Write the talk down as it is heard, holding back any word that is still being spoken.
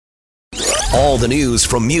All the news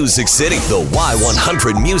from Music City. The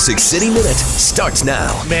Y100 Music City Minute starts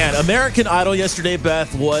now. Man, American Idol yesterday,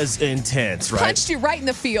 Beth, was intense, right? Punched you right in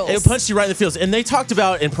the feels. It punched you right in the feels. And they talked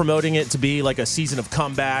about in promoting it to be like a season of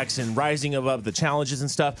comebacks and rising above the challenges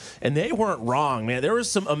and stuff. And they weren't wrong, man. There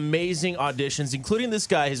was some amazing auditions, including this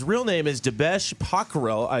guy. His real name is Debesh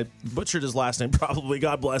Pockrell. I butchered his last name probably,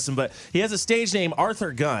 God bless him. But he has a stage name,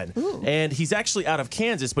 Arthur Gunn. Ooh. And he's actually out of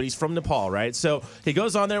Kansas, but he's from Nepal, right? So he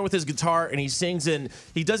goes on there with his guitar and he sings, and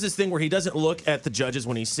he does this thing where he doesn't look at the judges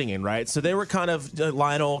when he's singing, right? So they were kind of,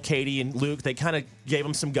 Lionel, Katie, and Luke, they kind of gave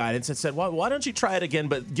him some guidance and said, well, why don't you try it again,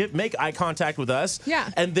 but make eye contact with us. Yeah.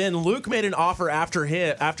 And then Luke made an offer after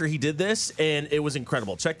he did this, and it was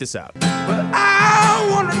incredible. Check this out. Well, I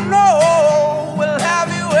want to know, well, have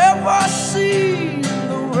you ever seen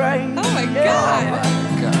the rain? Oh, my God.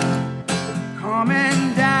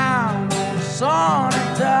 Coming down on a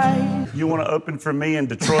sunny day. You want to open for me in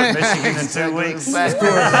Detroit, Michigan in 2 weeks? Right?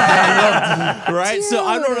 So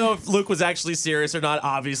I don't know if Luke was actually serious or not,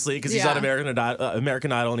 obviously, because he's on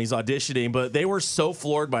American Idol and he's auditioning, but they were so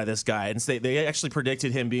floored by this guy, and they actually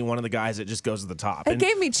predicted him being one of the guys that just goes to the top. It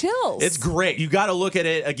gave me chills. It's great. You got to look at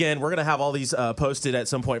it. Again, we're going to have all these posted at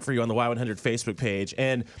some point for you on the Y100 Facebook page.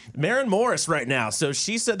 And Maren Morris right now, so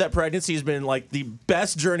she said that pregnancy has been like the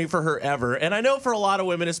best journey for her ever. And I know for a lot of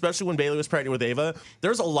women, especially when Bailey was pregnant with Ava,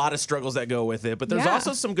 there's a lot of struggles that go with it, but there's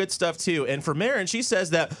also some good stuff too. And for Maren, she says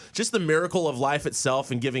that just the miracle of life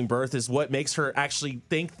itself and giving birth is what makes her actually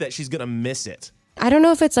think that she's going to miss it. I don't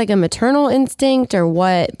know if it's like a maternal instinct or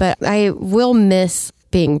what, but I will miss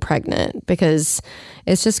being pregnant because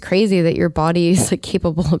it's just crazy that your body is like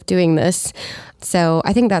capable of doing this. So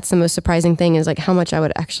I think that's the most surprising thing is like how much I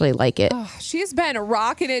would actually like it. Oh, she's been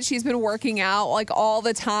rocking it. She's been working out like all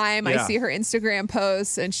the time. Yeah. I see her Instagram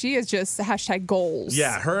posts and she is just #goals.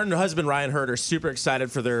 Yeah, her and her husband Ryan Hurd are super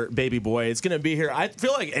excited for their baby boy. It's going to be here, I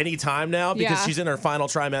feel like any time now because she's in her final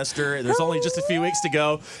trimester. There's only just a few weeks to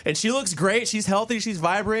go. And she looks great. She's healthy. She's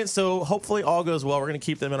vibrant. So hopefully all goes well. We're going to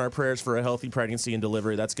keep them in our prayers for a healthy pregnancy and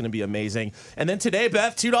delivery. That's going to be amazing. And then today,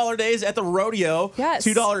 Beth, $2 days at the rodeo. Yes.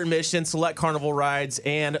 $2 admission, select carnival rides,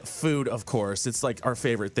 and food, of course. It's like our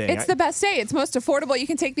favorite thing. It's the best day. It's most affordable. You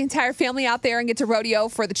can take the entire family out there and get to rodeo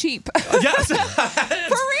for the cheap. Yes. For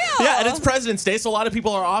real. Yeah, and it's President's Day, so a lot of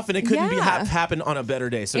people are off, and it couldn't be happen on a better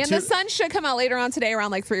day. So and the sun should come out later on today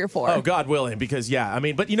around like 3 or 4. Oh, God willing, because,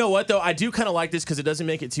 but you know what, though? I do kind of like this because it doesn't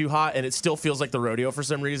make it too hot, and it still feels like the rodeo for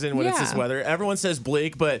some reason when it's this weather. Everyone says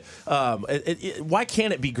bleak, but why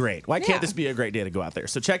can't it be great? Why can't this be a great day to go out there?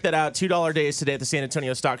 So check that out. $2 days today at the San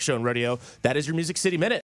Antonio Stock Show and Rodeo. That is your Music City Minute.